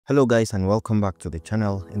Hello guys and welcome back to the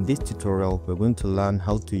channel. In this tutorial we're going to learn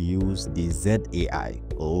how to use the ZAI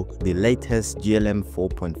or the latest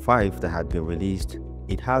GLM-4.5 that had been released.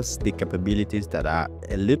 It has the capabilities that are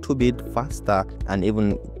a little bit faster and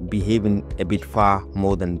even behaving a bit far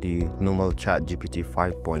more than the normal ChatGPT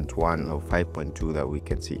 5.1 or 5.2 that we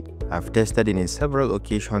can see. I've tested it in several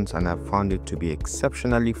occasions and I've found it to be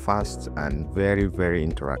exceptionally fast and very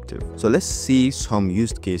interactive. So let's see some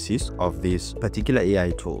use cases of this particular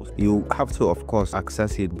AI tool. You have to of course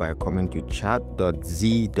access it by coming to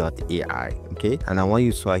chat.z.ai. okay, and what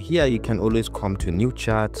you saw here, you can always come to new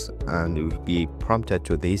chats and you will be prompted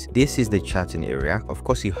to this. This is the chatting area. Of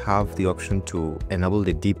course you have the option to enable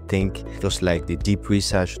the deep think, just like the deep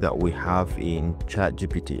research that we have in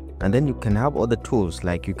ChatGPT, and then you can have other tools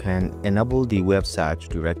like you can enable the web search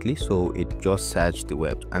directly, so it just search the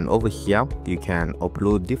web, and over here you can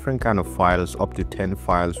upload different kind of files, up to 10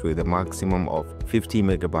 files with a maximum of 50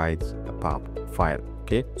 megabytes per file.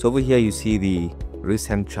 Okay, so over here you see the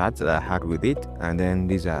recent chats that I had with it, and then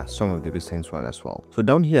these are some of the recent ones as well. So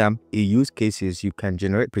down here in use cases, you can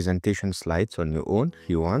generate presentation slides on your own if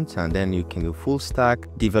you want, and then you can do full stack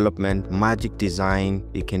development, magic design,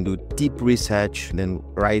 you can do deep research, then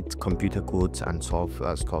write computer codes and solve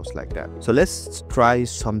stuff like that. So let's try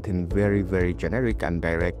something very generic and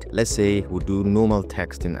direct. Let's say we do normal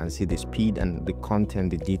texting and see the speed and the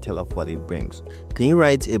content, the detail of what it brings. Can you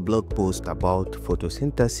write a blog post about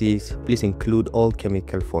photosynthesis? Please include all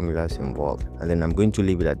chemical formulas involved, and then I'm going to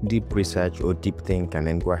leave it at deep research or deep think, and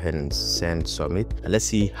then go ahead and send submit, and let's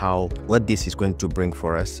see what this is going to bring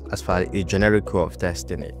for us as far as a generic way of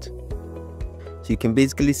testing it. So you can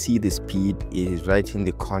basically see the speed is writing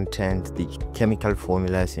the content, the chemical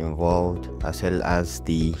formulas involved, as well as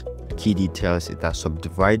the key details. It has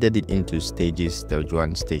subdivided it into stages: stage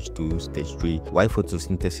 1, stage 2, stage 3, why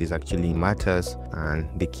photosynthesis actually matters, and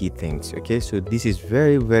the key things. Okay, so this is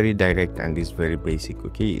very direct and is very basic.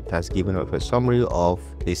 Okay, it has given us a summary of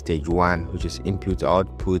the stage 1, which is input,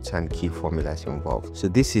 outputs, and key formulas involved. So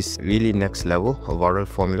this is really next level of oral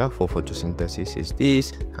formula for photosynthesis is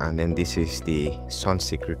this, and then this is the sun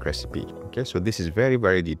secret recipe. Okay, so this is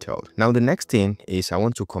very detailed. Now the next thing is I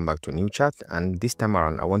want to come back to a new chat, and this time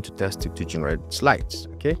around I want to test it to generate slides.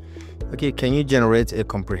 Okay, can you generate a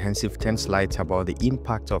comprehensive 10 slides about the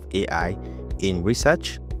impact of AI in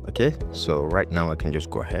research? Okay, so right now I can just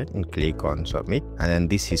go ahead and click on submit, and then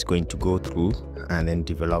this is going to go through and then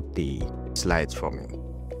develop the slides for me.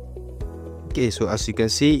 Okay, so as you can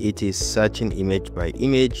see, it is searching image by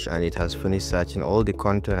image, and it has finished searching all the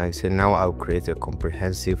content. I say now I'll create a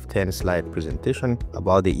comprehensive 10-slide presentation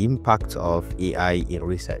about the impact of AI in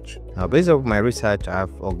research. Now, based on my research,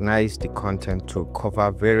 I've organized the content to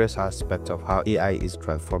cover various aspects of how AI is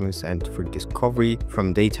transforming scientific discovery,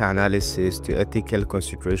 from data analysis to ethical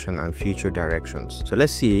consideration and future directions. So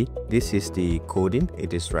let's see, this is the coding.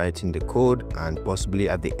 It is writing the code, and possibly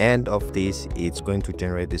at the end of this, it's going to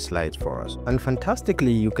generate the slides for us. And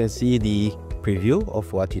fantastically, you can see the preview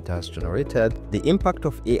of what it has generated, the impact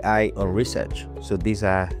of AI on research. So these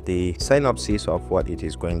are the synopsis of what it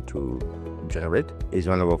is going to generate. Is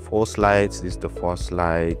one of 4 slides. This is the first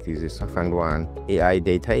slide. This is the second one. AI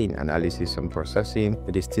data in analysis and processing.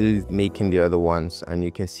 It is still making the other ones, and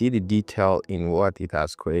you can see the detail in what it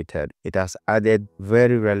has created. It has added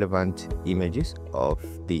very relevant images of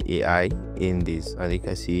the AI in this, and you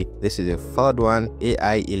can see this is the third one,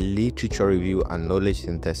 AI in literature review and knowledge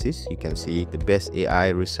synthesis. You can see the best AI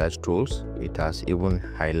research tools. It has even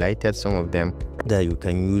highlighted some of them that you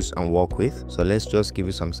can use and work with. So let's just give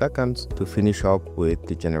it some seconds to finish up with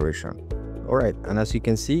the generation. Alright, and as you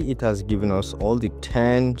can see, it has given us all the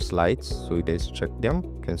 10 slides, so let's check them.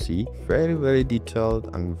 You can see very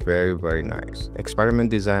detailed and very nice. Experiment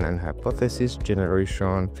design and hypothesis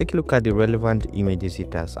generation. Take a look at the relevant images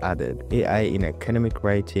it has added. AI in academic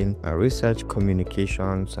writing and research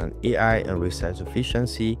communications, and AI and research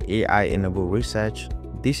efficiency, AI enabled research.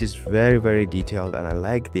 This is very detailed, and I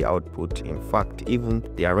like the output. In fact, even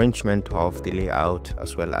the arrangement of the layout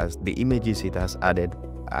as well as the images it has added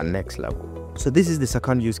are next level. So this is the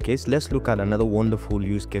second use case. Let's look at another wonderful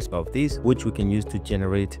use case of this, which we can use to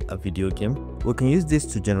generate a video game. We can use this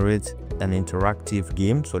to generate an interactive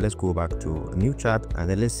game. So let's go back to a new chat, and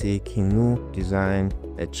then let's say, can you design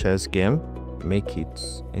a chess game, make it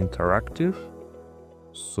interactive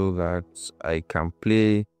so that I can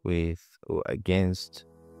play with or against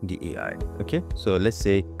the AI. Okay, so let's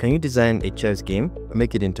say, can you design a chess game,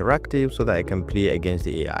 make it interactive so that I can play against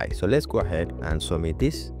the AI? So let's go ahead and submit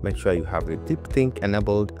this. Make sure you have the deep think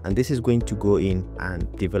enabled, and this is going to go in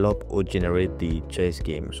and develop or generate the chess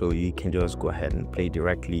game, so you can just go ahead and play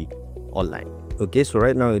directly online. Okay, so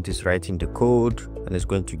right now it is writing the code and it's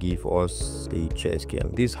going to give us the chess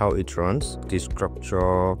game. This is how it runs, the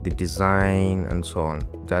structure, the design, and so on.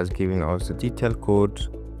 That's giving us the detailed code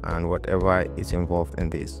and whatever is involved in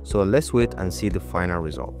this. So let's wait and see the final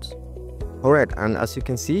results. Alright, and as you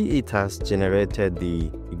can see, it has generated the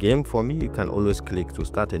game for me. You can always click to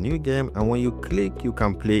start a new game, and when you click, you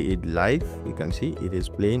can play it live. You can see it is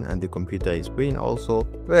playing and the computer is playing also.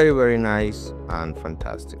 Very nice and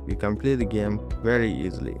fantastic. You can play the game very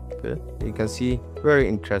easily. Okay, you can see very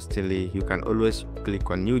interestingly, you can always click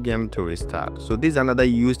on new game to restart. So this is another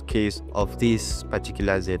use case of this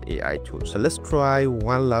particular ZAI tool. So let's try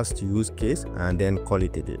one last use case and then call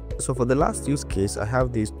it a day. So for the last use case, I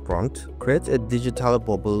have this prompt: create a digital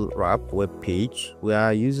bubble wrap web page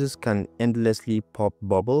where users can endlessly pop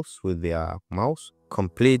bubbles with their mouse,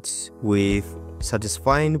 complete with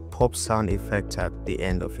satisfying pop sound effect at the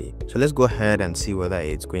end of it. So let's go ahead and see whether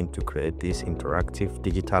it's going to create this interactive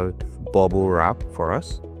digital bubble wrap for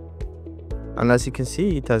us. And as you can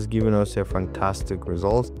see, it has given us a fantastic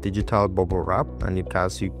result, digital bubble wrap. And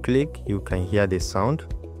as you click, you can hear the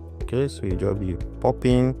sound. Okay, so you just be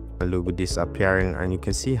popping, a little bit disappearing, and you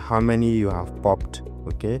can see how many you have popped.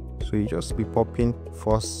 Okay, so you just be popping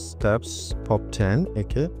 4 steps, pop 10.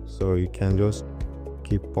 Okay, so you can just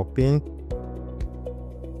keep popping.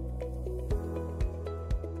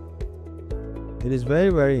 It is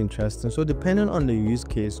very interesting. So depending on the use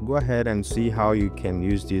case, go ahead and see how you can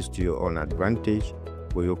use this to your own advantage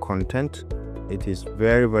with your content. It is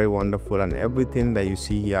very wonderful, and everything that you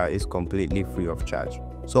see here is completely free of charge.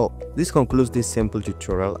 So this concludes this simple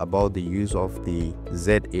tutorial about the use of the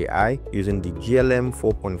ZAI using the GLM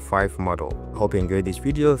 4.5 model. Hope you enjoyed this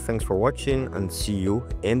video. Thanks for watching and see you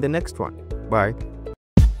in the next one. Bye.